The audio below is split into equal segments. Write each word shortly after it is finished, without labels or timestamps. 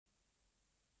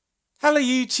Hello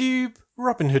YouTube,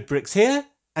 Robin Hood Bricks here,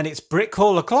 and it's Brick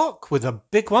Haul O'Clock with a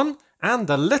big one and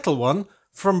a little one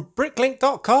from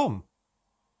bricklink.com.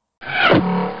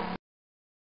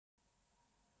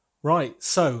 Right,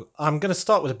 so I'm going to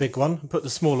start with a big one and put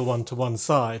the smaller one to one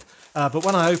side. But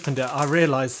when I opened it, I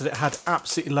realised that it had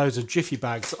absolutely loads of jiffy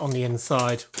bags on the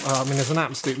inside. I mean, there's an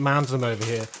absolute mound of them over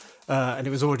here. And it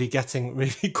was already getting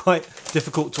really quite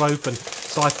difficult to open.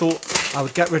 So I thought I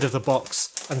would get rid of the box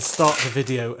and start the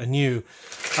video anew.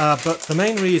 But the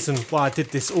main reason why I did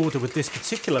this order with this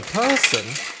particular person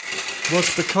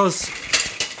was because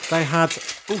they had,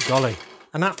 oh golly,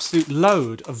 an absolute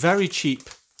load of very cheap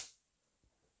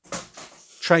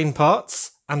train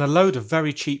parts and a load of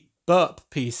very cheap burp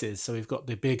pieces. So we've got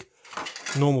the big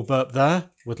normal burp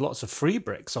there with lots of free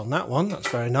bricks on that one. That's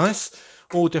very nice.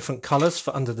 All different colours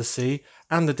for under the sea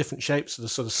and the different shapes of the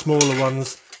sort of smaller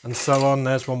ones and so on.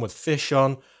 There's one with fish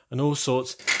on and all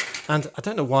sorts. And I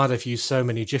don't know why they've used so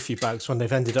many jiffy bags when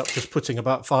they've ended up just putting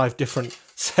about 5 different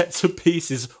sets of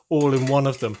pieces all in one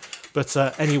of them. But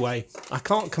anyway, I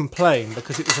can't complain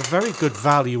because it was a very good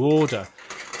value order.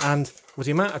 And with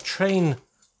the amount of train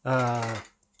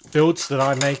builds that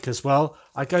I make as well,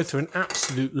 I go through an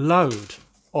absolute load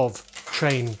of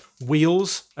train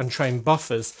wheels and train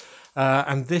buffers.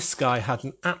 And this guy had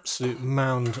an absolute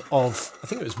mound of, I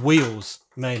think it was wheels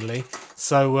mainly.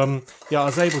 So yeah, I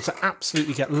was able to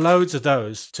absolutely get loads of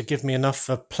those to give me enough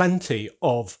for plenty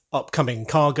of upcoming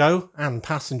cargo and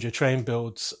passenger train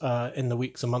builds in the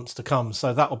weeks and months to come.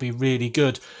 So that'll be really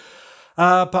good.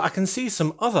 But I can see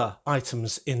some other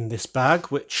items in this bag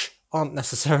which aren't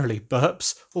necessarily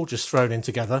burps, all just thrown in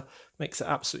together. Makes it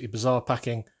absolutely bizarre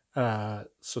packing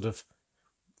sort of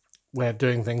way of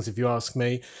doing things, if you ask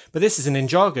me. But this is an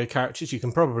Ninjago character, as you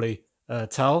can probably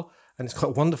tell, and it's got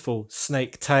a wonderful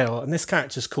snake tail. And this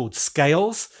character's called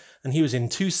Scales, and he was in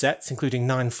 2 sets, including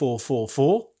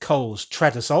 9444, Cole's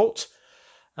Tread Assault,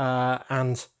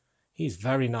 and he's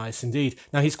very nice indeed.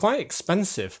 Now, he's quite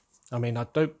expensive. I mean, I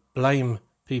don't blame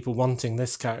people wanting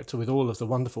this character with all of the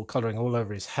wonderful colouring all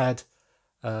over his head,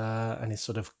 and his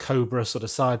sort of cobra sort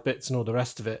of side bits and all the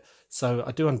rest of it. So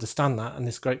I do understand that, and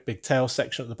this great big tail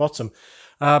section at the bottom.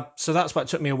 So that's why it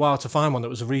took me a while to find one that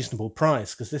was a reasonable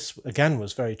price, because this again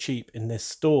was very cheap in this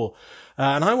store.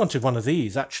 And I wanted one of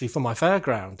these actually for my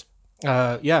fairground.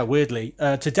 Yeah, weirdly,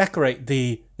 to decorate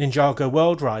the Ninjago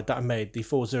World Ride that I made, the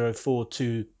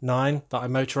 40429 that I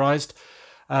motorised.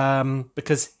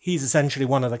 Because he's essentially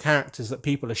one of the characters that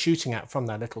people are shooting at from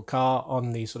their little car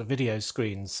on the sort of video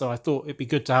screens. So I thought it'd be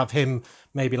good to have him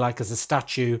maybe like as a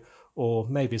statue, or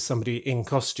maybe somebody in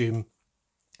costume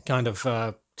kind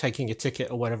of taking a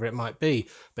ticket or whatever it might be.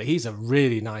 But he's a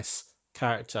really nice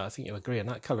character. I think you'll agree, and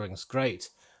that colouring's great.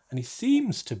 And he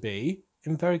seems to be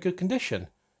in very good condition.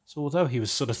 So although he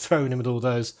was sort of thrown in with all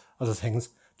those other things,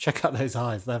 check out those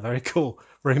eyes. They're very cool.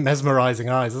 Very mesmerising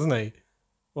eyes, isn't he?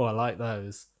 Oh, I like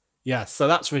those. Yeah, so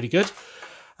that's really good.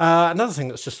 Another thing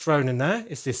that's just thrown in there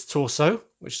is this torso,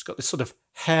 which has got this sort of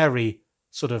hairy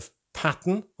sort of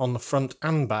pattern on the front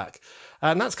and back.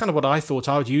 And that's kind of what I thought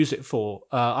I would use it for.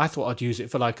 I thought I'd use it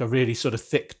for like a really sort of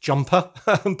thick jumper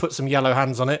and put some yellow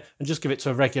hands on it and just give it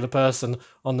to a regular person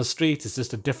on the street. It's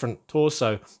just a different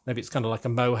torso. Maybe it's kind of like a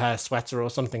mohair sweater or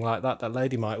something like that that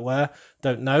lady might wear.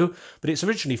 Don't know. But it's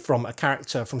originally from a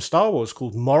character from Star Wars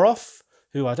called Moroth,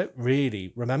 who I don't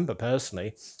really remember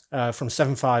personally, from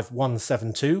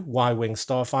 75172, Y-Wing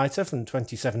Starfighter from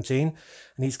 2017.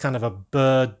 And he's kind of a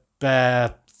bird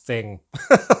bear thing,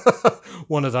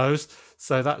 one of those.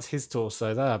 So that's his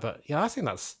torso there. But yeah, I think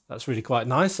that's really quite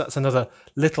nice. That's another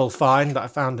little find that I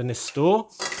found in this store.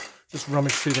 Just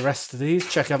rummage through the rest of these,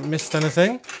 check I haven't missed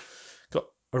anything. Got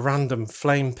a random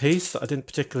flame piece that I didn't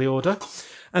particularly order.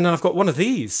 And then I've got one of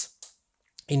these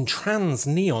in trans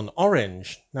neon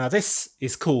orange. Now this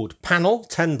is called Panel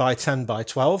 10 by 10 by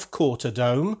 12 Quarter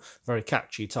Dome. Very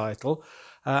catchy title.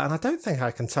 And I don't think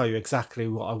I can tell you exactly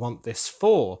what I want this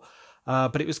for.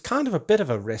 But it was kind of a bit of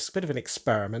a risk, bit of an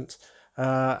experiment.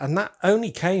 And that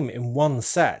only came in one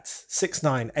set,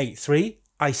 6983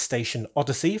 Ice Station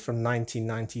Odyssey from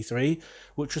 1993,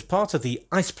 which was part of the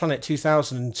Ice Planet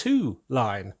 2002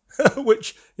 line,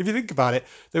 which, if you think about it,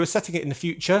 they were setting it in the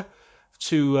future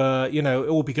to, you know, it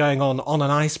all be going on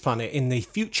an ice planet in the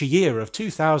future year of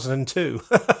 2002.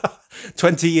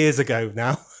 20 years ago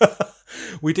now.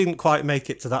 We didn't quite make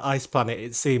it to that ice planet,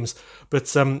 it seems.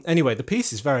 But anyway, the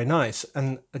piece is very nice.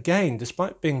 And again,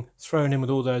 despite being thrown in with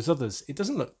all those others, it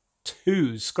doesn't look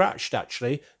too scratched,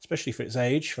 actually, especially for its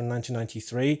age, from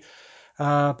 1993.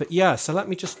 But yeah, so let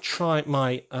me just try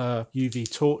my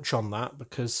UV torch on that,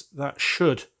 because that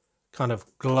should kind of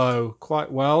glow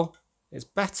quite well. It's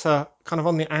better kind of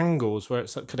on the angles where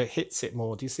it's kind of hits it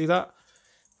more. Do you see that?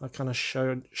 I kind of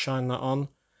shine that on.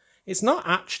 It's not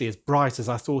actually as bright as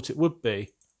I thought it would be.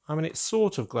 I mean, it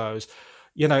sort of glows.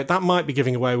 You know, that might be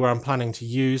giving away where I'm planning to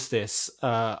use this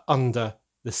under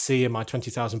the sea in my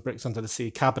 20,000 bricks under the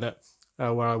sea cabinet,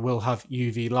 where I will have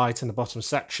UV light in the bottom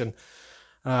section.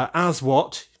 As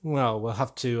what? Well, we'll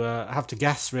have to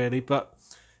guess really, but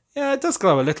yeah, it does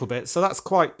glow a little bit, so that's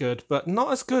quite good, but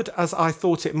not as good as I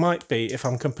thought it might be, if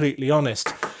I'm completely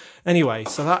honest. Anyway,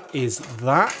 so that is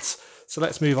that. So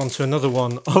let's move on to another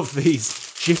one of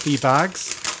these Jiffy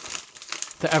bags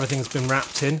that everything's been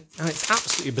wrapped in, and it's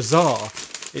absolutely bizarre.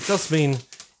 It does mean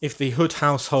if the Hood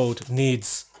household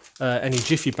needs any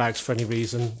Jiffy bags for any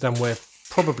reason, then we're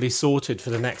probably sorted for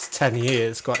the next 10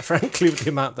 years, quite frankly, with the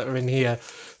amount that are in here.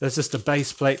 There's just a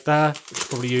base plate there, which we'll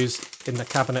probably use in the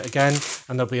cabinet again,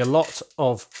 and there'll be a lot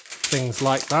of things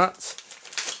like that.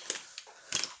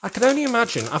 I can only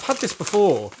imagine, I've had this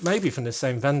before, maybe from the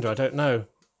same vendor, I don't know,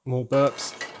 more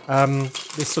burps,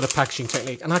 this sort of packaging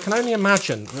technique, and I can only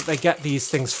imagine that they get these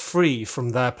things free from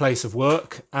their place of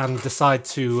work and decide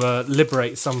to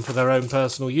liberate some for their own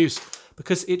personal use,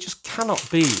 because it just cannot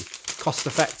be cost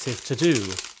effective to do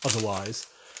otherwise.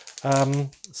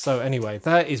 So anyway,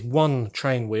 there is one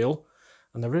train wheel,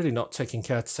 and they're really not taking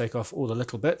care to take off all the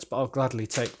little bits, but I'll gladly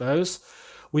take those.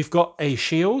 We've got a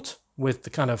shield with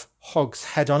the kind of hog's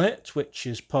head on it, which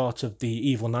is part of the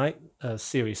Evil Knight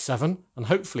Series 7, and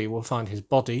hopefully we'll find his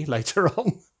body later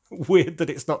on. Weird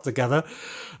that it's not together.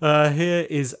 Here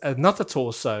is another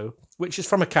torso, which is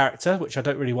from a character which I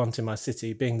don't really want in my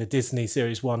city, being the Disney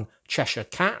Series 1 Cheshire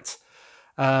Cat.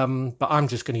 But I'm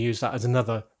just going to use that as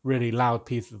another really loud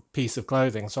piece of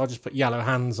clothing. So I'll just put yellow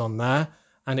hands on there,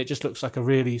 and it just looks like a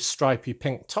really stripy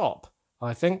pink top,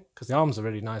 I think, because the arms are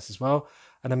really nice as well.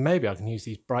 And then maybe I can use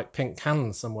these bright pink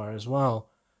hands somewhere as well.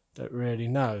 Don't really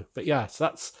know. But yeah, so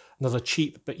that's another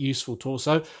cheap but useful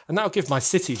torso. And that'll give my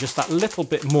city just that little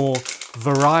bit more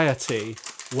variety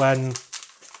when,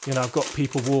 you know, I've got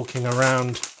people walking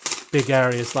around big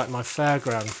areas like my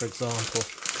fairground, for example.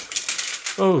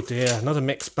 Oh dear, another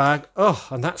mixed bag. Oh,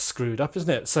 and that's screwed up, isn't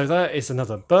it? So there is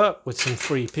another burp with some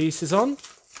free pieces on.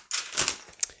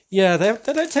 Yeah, they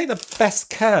don't take the best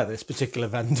care, this particular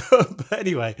vendor. But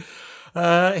anyway,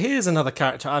 here's another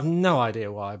character I have no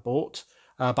idea why I bought,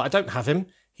 but I don't have him.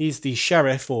 He's the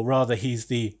sheriff, or rather he's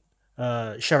the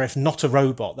sheriff not a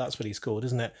robot. That's what he's called,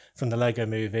 isn't it? From the Lego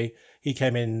movie. He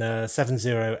came in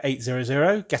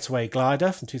 70800, Getaway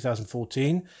Glider from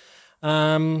 2014.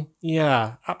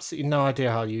 Yeah, absolutely no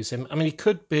idea how to use him. I mean, he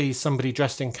could be somebody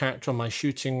dressed in character on my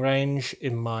shooting range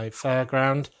in my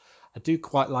fairground. I do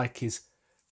quite like his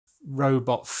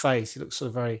robot face. He looks sort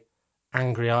of very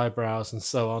angry eyebrows and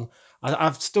so on.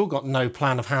 I've still got no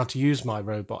plan of how to use my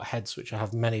robot heads, which I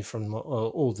have many from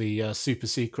all the super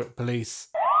secret police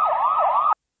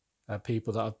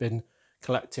people that I've been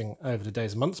collecting over the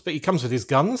days and months. But he comes with his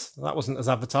guns. That wasn't as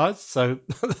advertised, so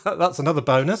that's another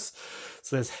bonus.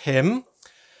 So there's him.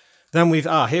 Then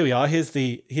here we are. Here's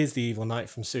the Evil Knight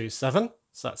from Series 7.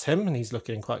 So that's him, and he's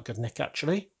looking in quite good nick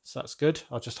actually. So that's good.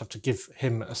 I'll just have to give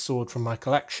him a sword from my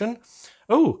collection.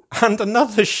 Oh, and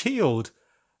another shield.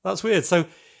 That's weird. So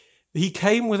he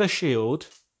came with a shield,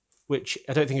 which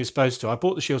I don't think he was supposed to. I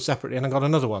bought the shield separately and I got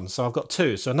another one. So I've got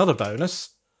two. So another bonus.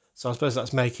 So I suppose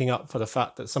that's making up for the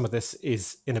fact that some of this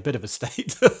is in a bit of a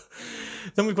state.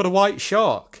 Then we've got a white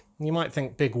shark. You might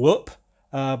think big whoop.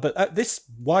 But this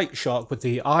white shark with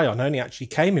the eye on only actually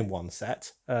came in one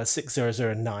set.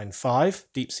 60095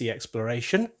 Deep Sea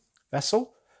Exploration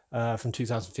vessel from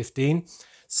 2015.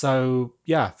 So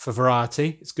yeah, for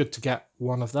variety, it's good to get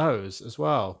one of those as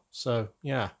well. So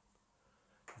yeah,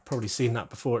 you've probably seen that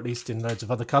before, at least in loads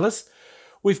of other colours.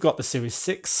 We've got the Series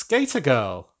 6 Skater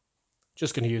Girl.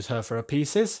 Just going to use her for her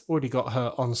pieces. Already got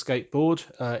her on skateboard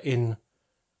in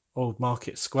Old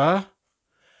Market Square.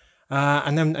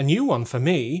 And then a new one for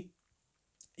me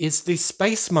is the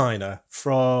Space Miner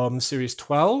from Series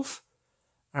 12.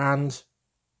 And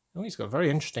oh, he's got a very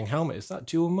interesting helmet. Is that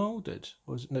dual molded?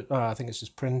 Or is it, I think it's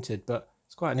just printed, but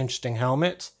it's quite an interesting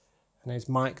helmet. And he's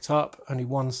mic'd up, only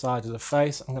one side of the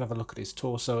face. I'm going to have a look at his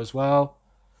torso as well.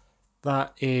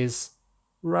 That is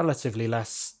relatively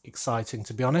less exciting,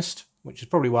 to be honest, which is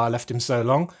probably why I left him so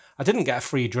long. I didn't get a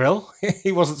free drill.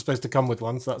 He wasn't supposed to come with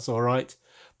one, so that's all right.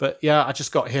 But yeah, I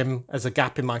just got him as a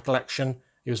gap in my collection.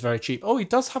 He was very cheap. Oh, he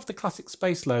does have the Classic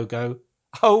Space logo.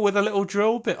 Oh, with a little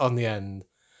drill bit on the end.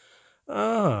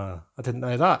 Ah, I didn't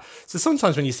know that. So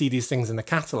sometimes when you see these things in the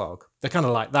catalogue, they're kind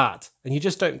of like that. And you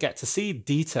just don't get to see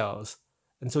details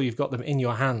until you've got them in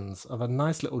your hands of a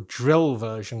nice little drill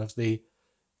version of the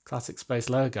Classic Space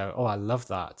logo. Oh, I love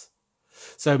that.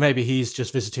 So maybe he's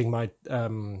just visiting my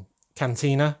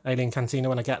cantina, alien cantina,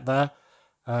 when I get there.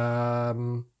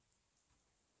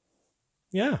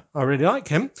 Yeah, I really like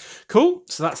him. Cool,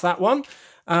 so that's that one.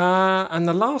 And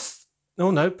the last,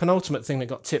 penultimate thing that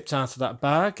got tipped out of that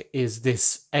bag is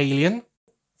this alien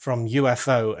from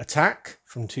UFO Attack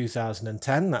from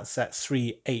 2010. That's set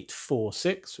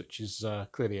 3846, which is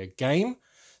clearly a game.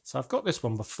 So I've got this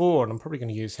one before, and I'm probably going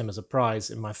to use him as a prize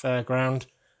in my fairground.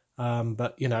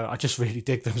 But, I just really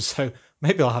dig them, so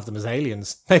maybe I'll have them as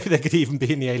aliens. Maybe they could even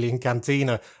be in the alien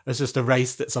cantina as just a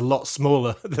race that's a lot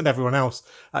smaller than everyone else.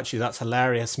 Actually, that's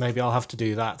hilarious. Maybe I'll have to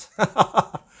do that.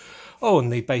 Oh,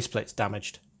 and the base plate's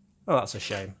damaged. Oh, that's a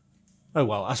shame. Oh,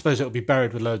 well, I suppose it'll be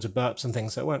buried with loads of burps and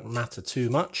things, so it won't matter too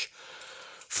much.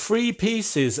 3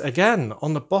 pieces, again,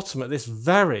 on the bottom of this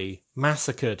very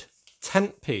massacred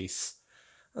tent piece.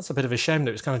 That's a bit of a shame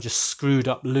that it was kind of just screwed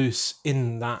up loose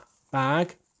in that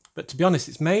bag. But to be honest,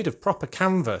 it's made of proper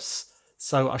canvas,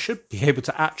 so I should be able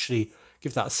to actually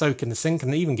give that a soak in the sink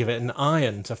and even give it an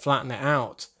iron to flatten it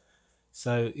out.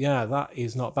 So yeah, that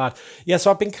is not bad. Yeah,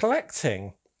 so I've been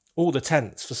collecting all the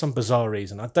tents for some bizarre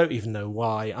reason. I don't even know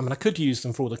why. I mean, I could use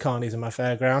them for all the carnies in my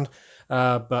fairground,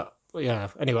 but yeah,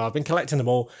 anyway, I've been collecting them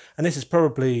all, and this is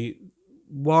probably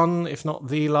one, if not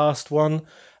the last one.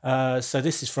 So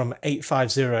this is from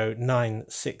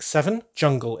 850967,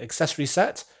 Jungle Accessory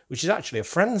Set, which is actually a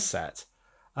Friends set.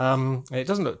 It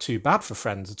doesn't look too bad for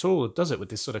Friends at all, does it, with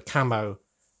this sort of camo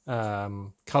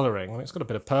colouring. I mean, it's got a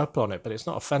bit of purple on it, but it's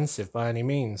not offensive by any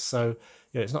means. So,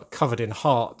 it's not covered in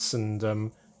hearts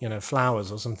and,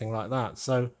 flowers or something like that.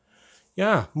 So,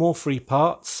 yeah, more 3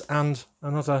 parts and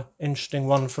another interesting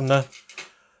one from the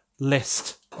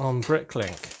list on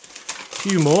Bricklink. A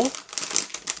few more.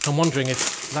 I'm wondering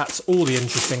if that's all the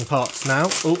interesting parts now.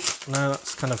 Oh, no,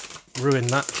 that's kind of ruined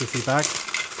that jiffy bag.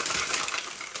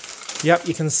 Yep,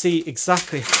 you can see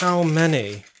exactly how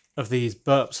many of these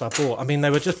burps I bought. I mean,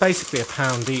 they were just basically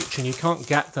 £1 each, and you can't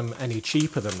get them any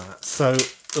cheaper than that. So,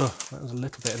 that was a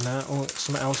little bit in there. Oh,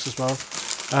 something else as well.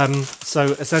 So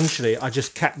essentially, I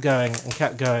just kept going and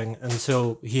kept going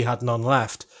until he had none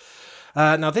left.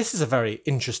 Now, this is a very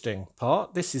interesting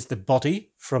part. This is the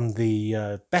body from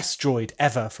the best droid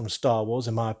ever from Star Wars,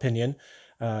 in my opinion,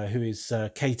 who is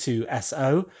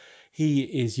K2SO. He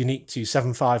is unique to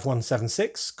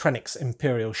 75176, Krennic's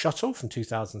Imperial Shuttle from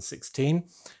 2016.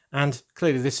 And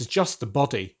clearly this is just the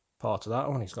body part of that.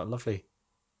 Oh, and he's got a lovely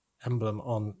emblem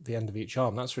on the end of each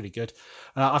arm. That's really good.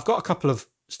 I've got a couple of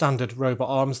standard robot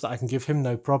arms that I can give him,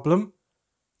 no problem.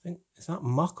 I think, is that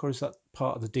muck or is that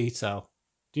part of the detail?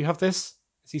 Do you have this?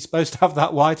 Is he supposed to have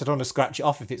that white? I don't want to scratch it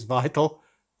off if it's vital.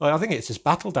 Well, I think it's just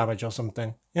battle damage or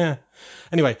something. Yeah.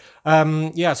 Anyway,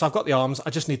 yeah, so I've got the arms. I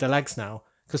just need the legs now.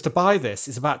 Because to buy this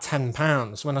is about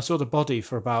 £10. When I saw the body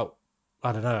for about,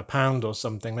 I don't know, £1 or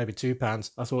something, maybe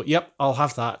 £2, I thought, yep, I'll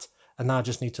have that. And now I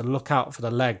just need to look out for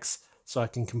the legs so I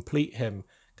can complete him,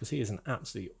 because he is an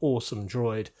absolutely awesome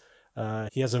droid.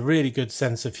 He has a really good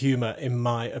sense of humour, in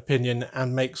my opinion,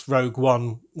 and makes Rogue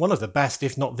One one of the best,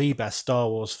 if not the best, Star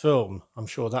Wars film. I'm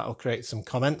sure that'll create some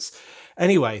comments.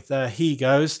 Anyway, there he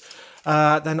goes.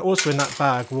 Then also in that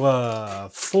bag were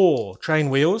 4 train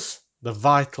wheels, the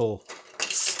vital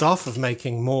stuff of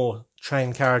making more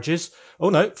train carriages. Oh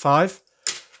no, 5.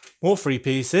 More 3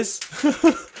 pieces.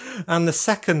 And the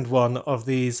second one of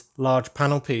these large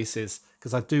panel pieces,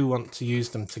 because I do want to use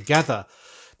them together.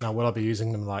 Now, will I be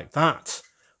using them like that?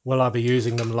 Will I be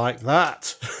using them like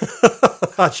that?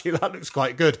 Actually, that looks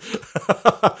quite good.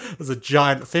 There's a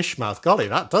giant fish mouth. Golly,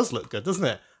 that does look good, doesn't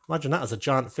it? Imagine that as a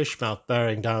giant fish mouth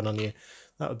bearing down on you.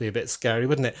 That would be a bit scary,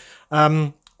 wouldn't it?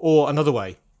 Or another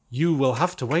way, you will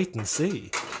have to wait and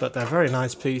see. But they're very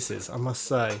nice pieces, I must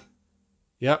say.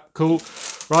 Yep, cool.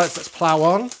 Right, so let's plough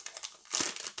on.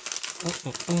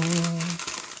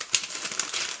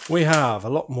 We have a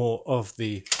lot more of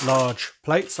the large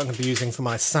plates I'm going to be using for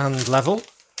my sand level.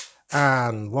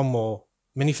 And one more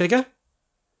minifigure.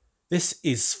 This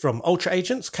is from Ultra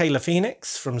Agents, Kayla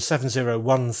Phoenix from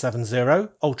 70170,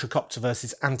 Ultracopter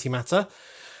versus Antimatter.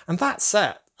 And that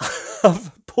set,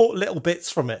 I've bought little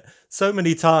bits from it so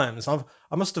many times. I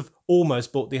must have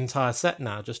almost bought the entire set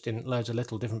now, just in loads of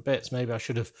little different bits. Maybe I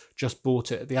should have just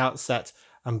bought it at the outset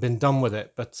and been done with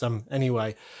it. But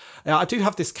anyway, I do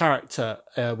have this character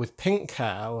with pink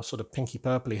hair, or sort of pinky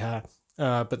purpley hair.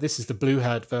 But this is the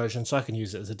blue-haired version, so I can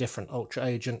use it as a different Ultra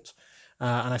Agent.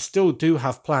 And I still do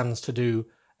have plans to do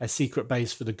a secret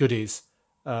base for the goodies,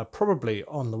 probably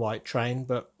on the white train,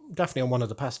 but definitely on one of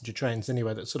the passenger trains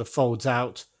anyway, that sort of folds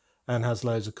out and has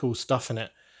loads of cool stuff in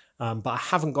it. But I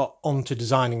haven't got on to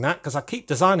designing that because I keep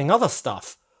designing other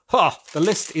stuff. Ha! The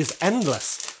list is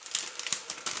endless.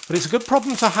 But it's a good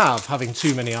problem to have, having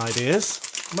too many ideas.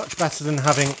 Much better than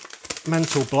having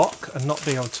mental block and not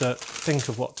being able to think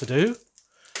of what to do.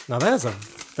 Now there's a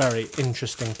very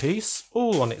interesting piece,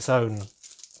 all on its own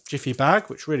jiffy bag,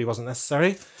 which really wasn't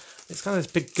necessary. It's kind of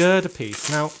this big girder piece.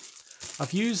 Now,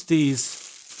 I've used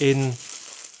these in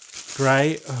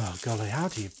grey. Oh golly, how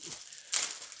do you...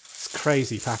 It's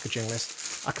crazy packaging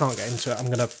this. I can't get into it. I'm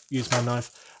going to use my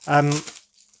knife.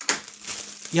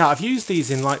 Yeah, I've used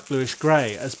these in light bluish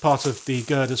grey as part of the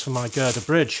girders for my girder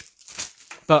bridge.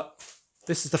 But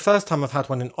this is the first time I've had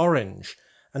one in orange.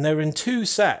 And they were in two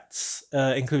sets,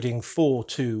 including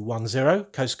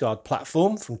 4210 Coast Guard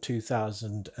platform from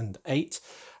 2008.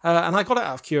 And I got it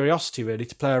out of curiosity, really,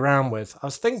 to play around with. I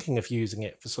was thinking of using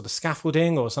it for sort of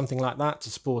scaffolding or something like that to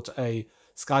support a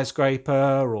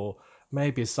skyscraper, or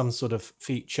maybe as some sort of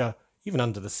feature, even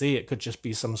under the sea. It could just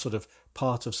be some sort of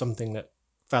part of something that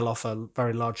fell off a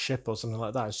very large ship or something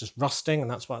like that. It's just rusting,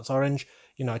 and that's why it's orange.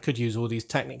 You know, I could use all these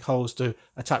Technic holes to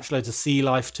attach loads of sea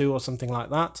life to, or something like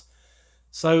that.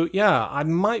 So yeah, I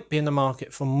might be in the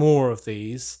market for more of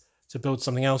these to build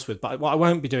something else with, but what I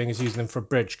won't be doing is using them for a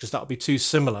bridge, because that'll be too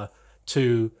similar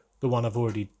to the one I've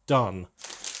already done.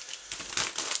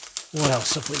 What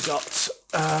else have we got?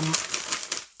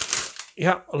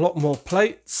 Yeah, a lot more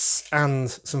plates and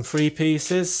some free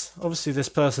pieces. Obviously this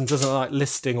person doesn't like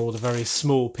listing all the very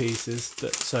small pieces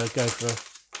that go for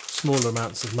smaller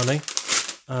amounts of money.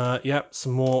 Yep,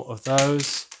 some more of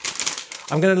those.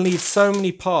 I'm going to need so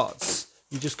many parts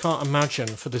you just can't imagine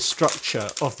for the structure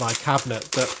of my cabinet,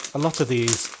 that a lot of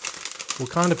these will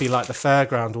kind of be like the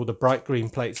fairground or the bright green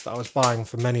plates that I was buying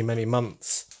for many, many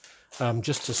months,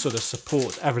 just to sort of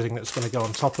support everything that's going to go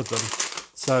on top of them.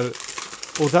 So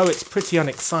although it's pretty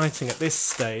unexciting at this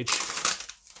stage,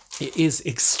 it is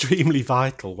extremely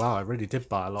vital. Wow, I really did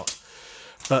buy a lot.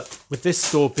 But with this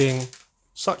store being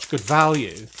such good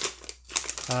value,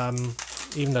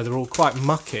 even though they're all quite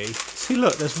mucky. See,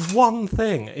 look, there's one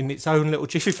thing in its own little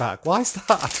jiffy bag. Why is that?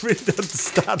 I really don't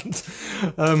understand.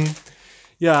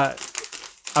 Yeah,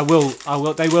 I will.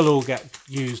 They will all get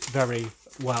used very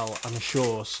well, I'm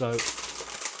sure. So,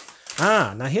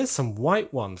 now here's some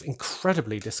white ones,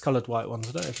 incredibly discoloured white ones.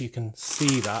 I don't know if you can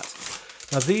see that.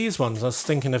 Now these ones, I was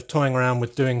thinking of toying around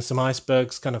with doing some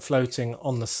icebergs kind of floating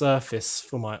on the surface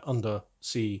for my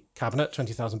undersea cabinet,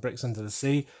 20,000 bricks under the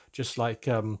sea, just like,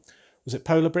 was it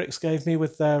Polar Bricks gave me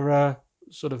with their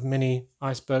sort of mini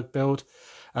iceberg build.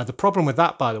 The problem with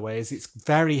that, by the way, is it's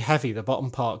very heavy, the bottom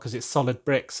part, because it's solid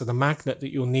bricks, so the magnet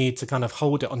that you'll need to kind of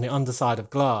hold it on the underside of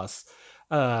glass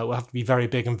will have to be very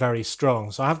big and very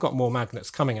strong. So I've got more magnets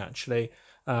coming, actually,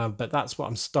 but that's what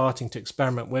I'm starting to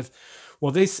experiment with.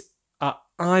 Well, these are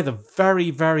either very,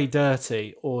 very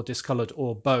dirty or discoloured,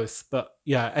 or both. But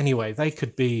yeah, anyway, they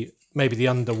could be maybe the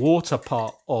underwater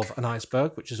part of an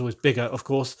iceberg, which is always bigger, of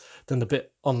course, than the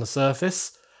bit on the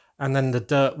surface. And then the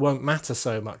dirt won't matter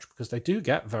so much, because they do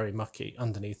get very mucky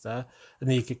underneath there. And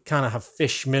then you could kind of have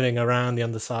fish milling around the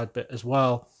underside bit as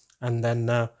well. And then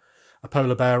a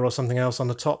polar bear or something else on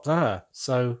the top there.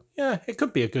 So yeah, it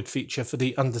could be a good feature for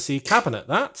the undersea cabinet,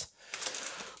 that.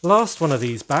 Last one of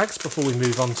these bags before we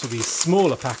move on to the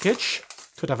smaller package.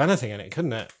 Could have anything in it,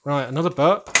 couldn't it? Right, another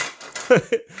burp.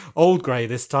 Old grey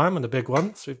this time, and a big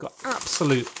one. So we've got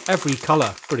absolute every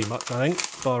colour, pretty much, I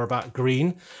think, bar about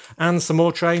green. And some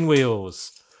more train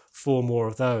wheels. 4 more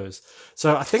of those.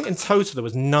 So I think in total there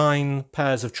was 9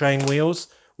 pairs of train wheels,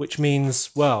 which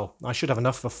means, well, I should have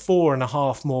enough for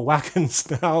 4.5 more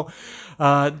wagons now.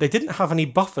 They didn't have any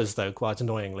buffers, though, quite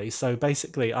annoyingly. So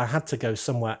basically, I had to go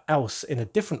somewhere else in a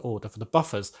different order for the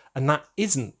buffers. And that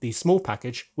isn't the small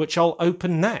package, which I'll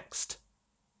open next.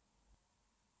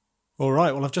 All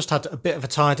right, well, I've just had a bit of a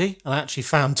tidy, and I actually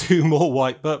found 2 more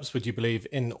white burps, would you believe,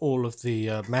 in all of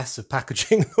the mess of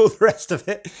packaging and all the rest of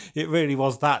it. It really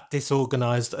was that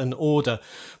disorganised an order.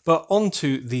 But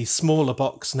onto the smaller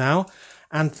box now.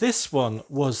 And this one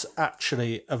was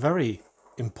actually a very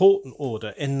important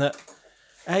order in that,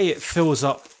 A, it fills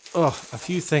up a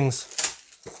few things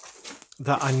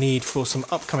that I need for some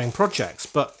upcoming projects.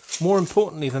 But more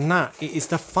importantly than that, it is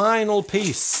the final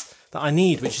piece that I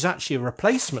need, which is actually a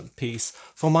replacement piece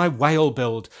for my whale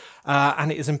build.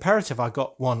 And it is imperative I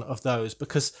got one of those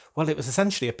because, well, it was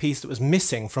essentially a piece that was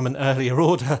missing from an earlier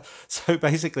order. So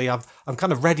basically, I'm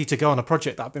kind of ready to go on a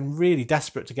project that I've been really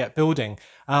desperate to get building.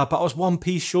 But I was 1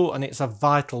 piece short, and it's a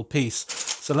vital piece.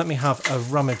 So let me have a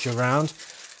rummage around.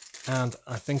 And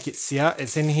I think it's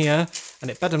in here.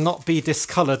 And it better not be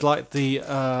discoloured like the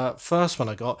first one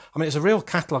I got. I mean, it's a real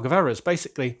catalogue of errors.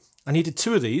 Basically, I needed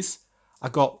 2 of these. I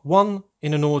got one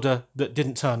in an order that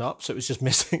didn't turn up, so it was just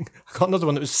missing. I got another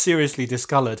one that was seriously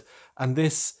discoloured, and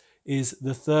this is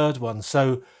the third one.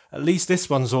 So at least this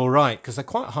one's all right, because they're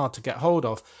quite hard to get hold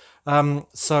of.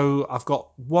 So I've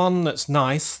got one that's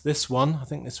nice, this one, I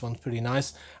think this one's pretty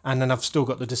nice, and then I've still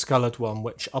got the discoloured one,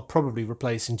 which I'll probably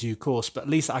replace in due course, but at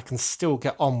least I can still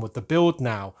get on with the build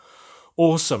now.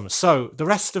 Awesome. So the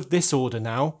rest of this order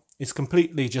now is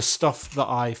completely just stuff that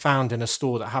I found in a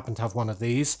store that happened to have one of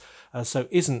these, so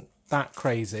isn't that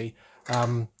crazy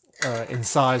in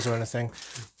size or anything,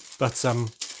 but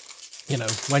you know,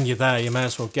 when you're there, you may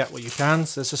as well get what you can.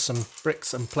 So there's just some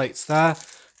bricks and plates there.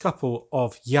 Couple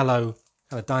of yellow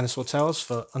kind of dinosaur tails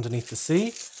for underneath the sea.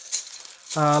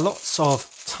 Lots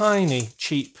of tiny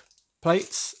cheap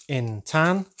plates in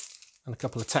tan, and a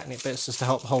couple of Technic bits just to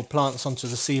help hold plants onto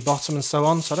the sea bottom and so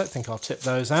on. So I don't think I'll tip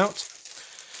those out.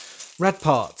 Red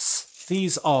parts.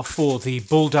 These are for the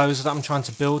bulldozer that I'm trying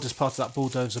to build as part of that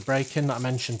bulldozer break-in that I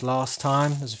mentioned last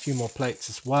time. There's a few more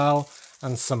plates as well,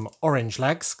 and some orange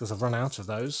legs because I've run out of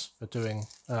those for doing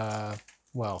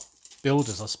well,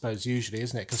 builders, I suppose, usually,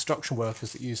 isn't it? Construction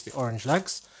workers that use the orange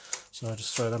legs. So I'll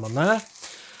just throw them on there.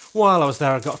 While I was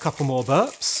there, I got a couple more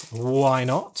burps. Why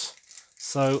not?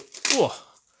 So,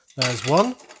 there's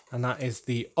one, and that is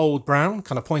the old brown,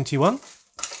 kind of pointy one.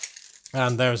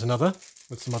 And there's another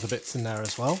with some other bits in there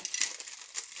as well.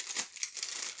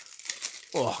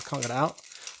 Oh, I can't get it out.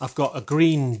 I've got a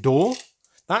green door.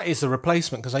 That is a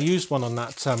replacement because I used one on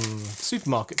that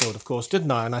supermarket build, of course,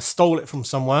 didn't I? And I stole it from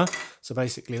somewhere. So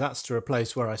basically that's to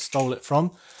replace where I stole it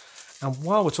from. And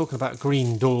while we're talking about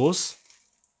green doors,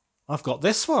 I've got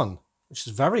this one, which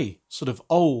is very sort of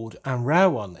old and rare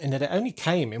one in that it only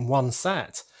came in one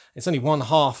set. It's only one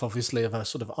half, obviously, of a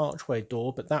sort of archway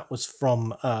door, but that was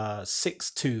from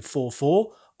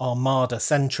 6244 Armada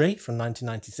Sentry from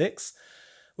 1996.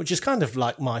 Which is kind of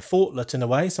like my fortlet in a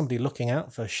way, somebody looking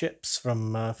out for ships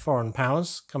from foreign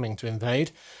powers coming to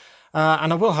invade.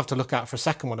 And I will have to look out for a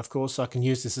second one, of course, so I can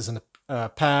use this as a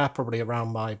pair, probably around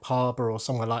my harbour or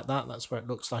somewhere like that. That's where it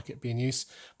looks like it'd be in use.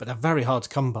 But they're very hard to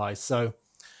come by, so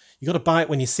you got to buy it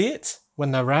when you see it,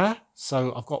 when they're rare.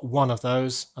 So I've got one of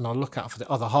those, and I'll look out for the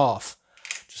other half,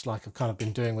 just like I've kind of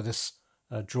been doing with this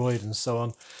droid and so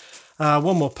on.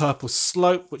 One more purple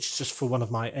slope, which is just for one of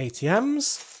my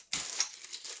ATMs.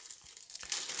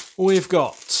 We've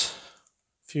got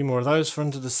a few more of those for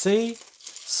under the sea,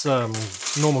 some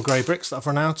normal grey bricks that I've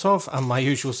run out of, and my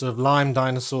usual sort of lime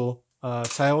dinosaur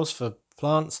tails for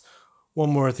plants. One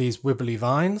more of these wibbly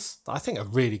vines that I think are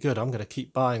really good. I'm going to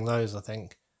keep buying those, I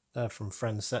think. They're from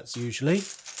friend sets usually.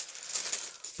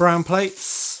 Brown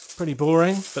plates, pretty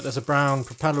boring, but there's a brown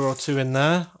propeller or two in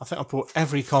there. I think I bought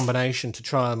every combination to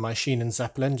try on my Sheen and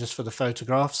Zeppelin just for the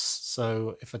photographs.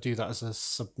 So if I do that as a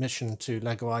submission to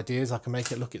LEGO Ideas, I can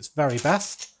make it look its very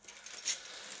best.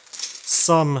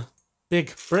 Some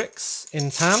big bricks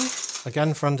in tan,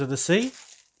 again for under the sea.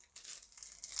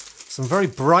 Some very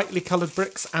brightly coloured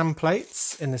bricks and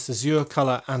plates in this azure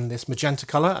colour and this magenta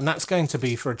colour, and that's going to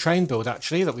be for a train build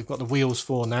actually that we've got the wheels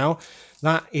for now.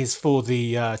 That is for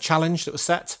the challenge that was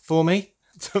set for me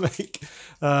to make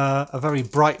a very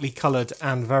brightly coloured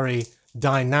and very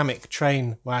dynamic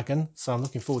train wagon, so I'm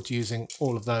looking forward to using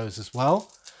all of those as well.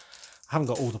 I haven't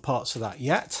got all the parts for that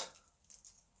yet.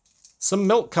 Some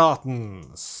milk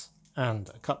cartons and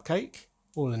a cupcake,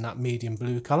 all in that medium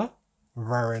blue colour.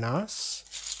 Very nice.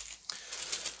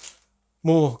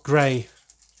 More grey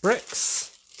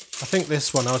bricks. I think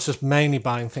this one I was just mainly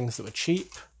buying things that were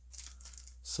cheap.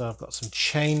 So I've got some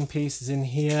chain pieces in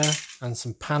here and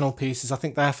some panel pieces. I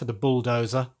think they're for the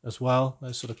bulldozer as well.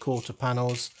 Those sort of quarter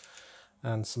panels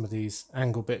and some of these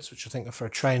angle bits, which I think are for a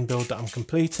train build that I'm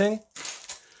completing.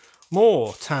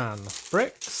 More tan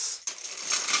bricks.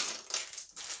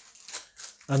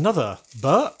 Another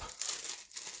burp.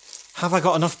 Have I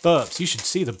got enough burps? You should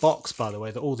see the box, by the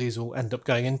way, that all these will end up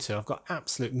going into. I've got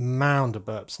absolute mound of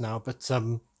burps now, but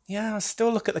yeah, I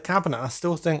still look at the cabinet. I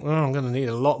still think, oh, I'm going to need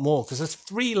a lot more because there's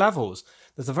 3 levels.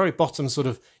 There's the very bottom sort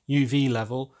of UV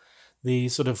level, the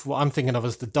sort of what I'm thinking of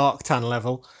as the dark tan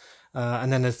level,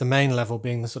 and then there's the main level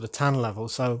being the sort of tan level.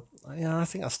 So yeah, I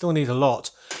think I still need a lot.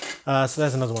 So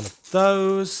there's another one of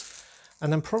those,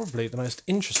 and then probably the most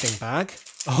interesting bag.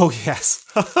 Oh yes,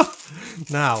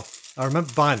 now. I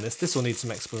remember buying this. This will need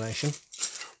some explanation.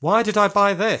 Why did I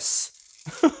buy this?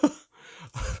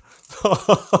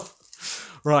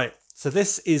 Right, so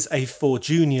this is a For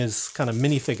Juniors kind of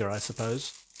minifigure, I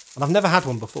suppose. And I've never had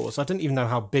one before, so I didn't even know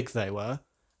how big they were.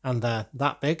 And they're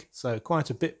that big, so quite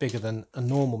a bit bigger than a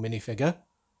normal minifigure.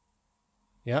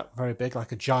 Yeah, very big,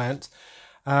 like a giant.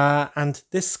 And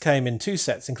this came in 2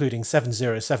 sets, including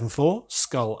 7074,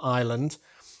 Skull Island.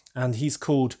 And he's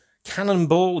called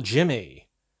Cannonball Jimmy.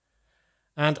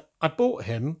 And I bought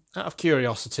him out of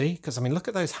curiosity because, I mean, look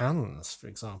at those hands, for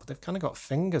example. They've kind of got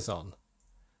fingers on.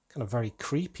 Kind of very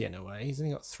creepy in a way. He's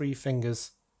only got 3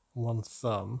 fingers and 1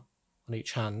 thumb on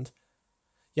each hand.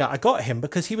 Yeah, I got him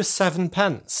because he was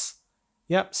 7p.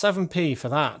 Yep, 7p for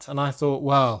that. And I thought,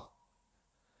 well,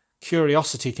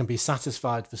 curiosity can be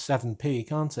satisfied for 7p,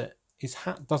 can't it? His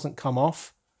hat doesn't come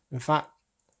off. In fact,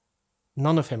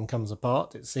 none of him comes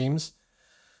apart, it seems.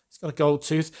 He's got a gold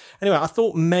tooth. Anyway, I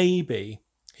thought maybe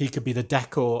he could be the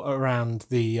decor around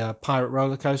the pirate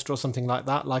roller coaster or something like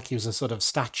that, like he was a sort of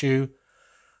statue,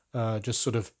 just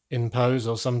sort of in pose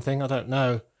or something. I don't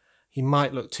know. He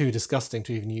might look too disgusting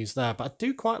to even use there, but I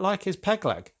do quite like his peg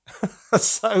leg.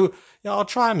 So, yeah, I'll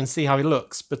try him and see how he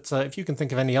looks. But if you can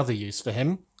think of any other use for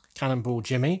him, Cannonball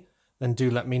Jimmy, then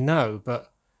do let me know.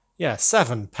 But yeah,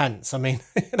 7p. I mean,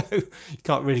 you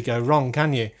can't really go wrong,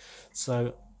 can you?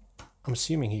 So I'm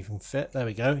assuming he can fit. There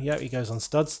we go. Yeah, he goes on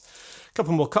studs. A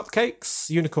couple more cupcakes,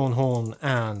 unicorn horn,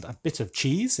 and a bit of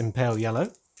cheese in pale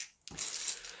yellow.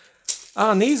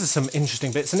 And these are some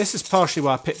interesting bits. And this is partially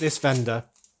why I picked this vendor.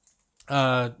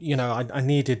 I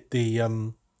needed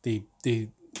the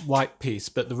white piece,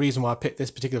 but the reason why I picked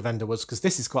this particular vendor was because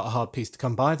this is quite a hard piece to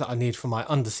come by that I need for my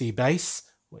undersea base,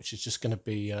 which is just going to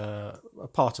be a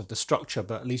part of the structure,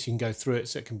 but at least you can go through it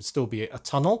so it can still be a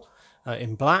tunnel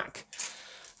in black.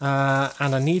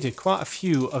 And I needed quite a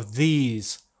few of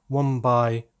these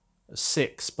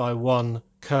 1x6x1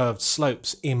 curved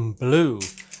slopes in blue,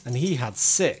 and he had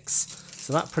 6,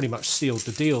 so that pretty much sealed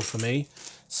the deal for me.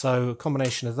 So a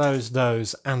combination of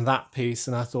those, and that piece,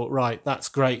 and I thought, right, that's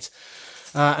great.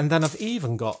 And then I've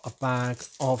even got a bag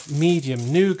of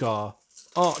medium nougat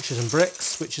arches and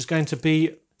bricks, which is going to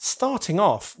be starting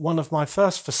off one of my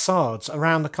first facades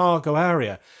around the cargo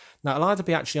area. Now, it'll either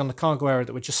be actually on the cargo area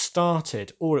that we just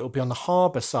started, or it'll be on the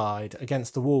harbour side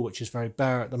against the wall, which is very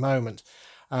bare at the moment.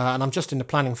 And I'm just in the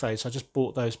planning phase, so I just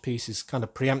bought those pieces kind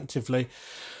of preemptively.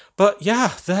 But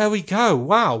yeah, there we go.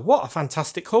 Wow, what a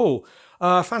fantastic haul.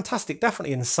 Fantastic,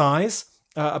 definitely in size.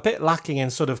 A bit lacking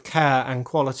in sort of care and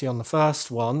quality on the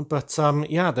first one, but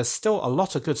yeah, there's still a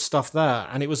lot of good stuff there,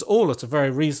 and it was all at a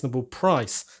very reasonable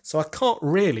price, so I can't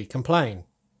really complain.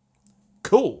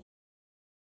 Cool.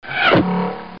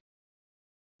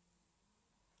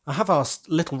 I have asked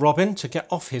little Robin to get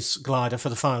off his glider for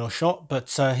the final shot, but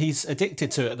he's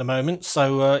addicted to it at the moment,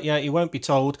 so yeah, he won't be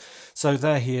told. So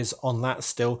there he is on that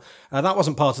still. That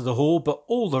wasn't part of the haul, but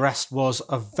all the rest was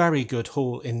a very good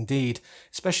haul indeed,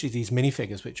 especially these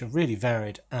minifigures, which are really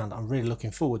varied, and I'm really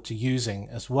looking forward to using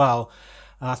as well.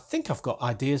 I think I've got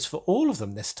ideas for all of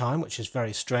them this time, which is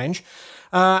very strange.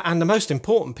 And the most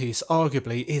important piece,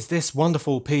 arguably, is this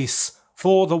wonderful piece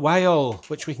for the whale,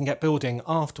 which we can get building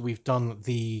after we've done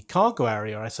the cargo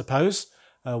area, I suppose,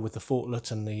 with the fortlet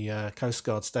and the Coast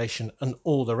Guard station and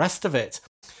all the rest of it.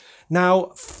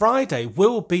 Now, Friday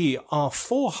will be our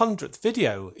 400th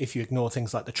video, if you ignore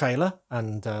things like the trailer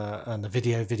and the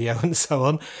video and so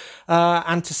on.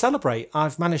 And to celebrate,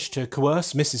 I've managed to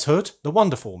coerce Mrs. Hood, the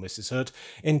wonderful Mrs. Hood,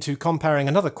 into comparing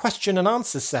another question and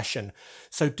answer session.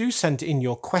 So do send in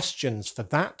your questions for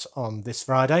that on this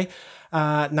Friday.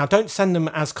 Now, don't send them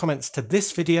as comments to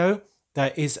this video.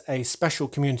 There is a special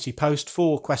community post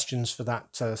for questions for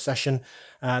that session,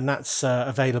 and that's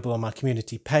available on my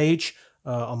community page.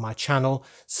 On my channel,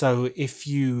 so if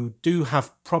you do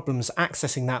have problems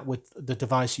accessing that with the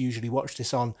device you usually watch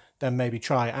this on, then maybe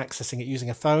try accessing it using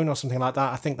a phone or something like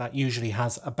that. I think that usually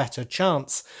has a better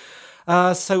chance.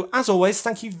 So as always,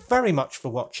 thank you very much for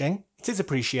watching. It is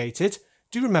appreciated.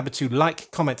 Do remember to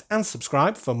like, comment and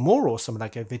subscribe for more awesome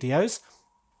LEGO videos.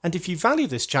 And if you value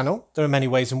this channel, there are many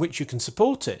ways in which you can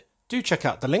support it. Do check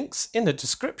out the links in the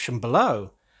description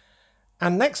below.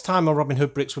 And next time on Robin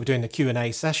Hood Bricks, we'll be doing the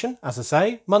Q&A session. As I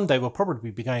say, Monday we'll probably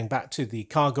be going back to the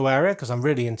cargo area because I'm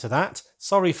really into that.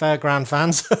 Sorry, Fairground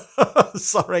fans.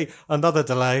 Sorry, another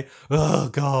delay. Oh,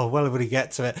 God, when will we get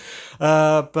to it?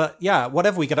 But yeah,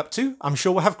 whatever we get up to, I'm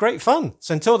sure we'll have great fun.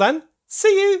 So until then,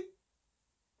 see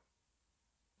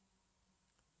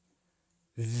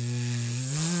you!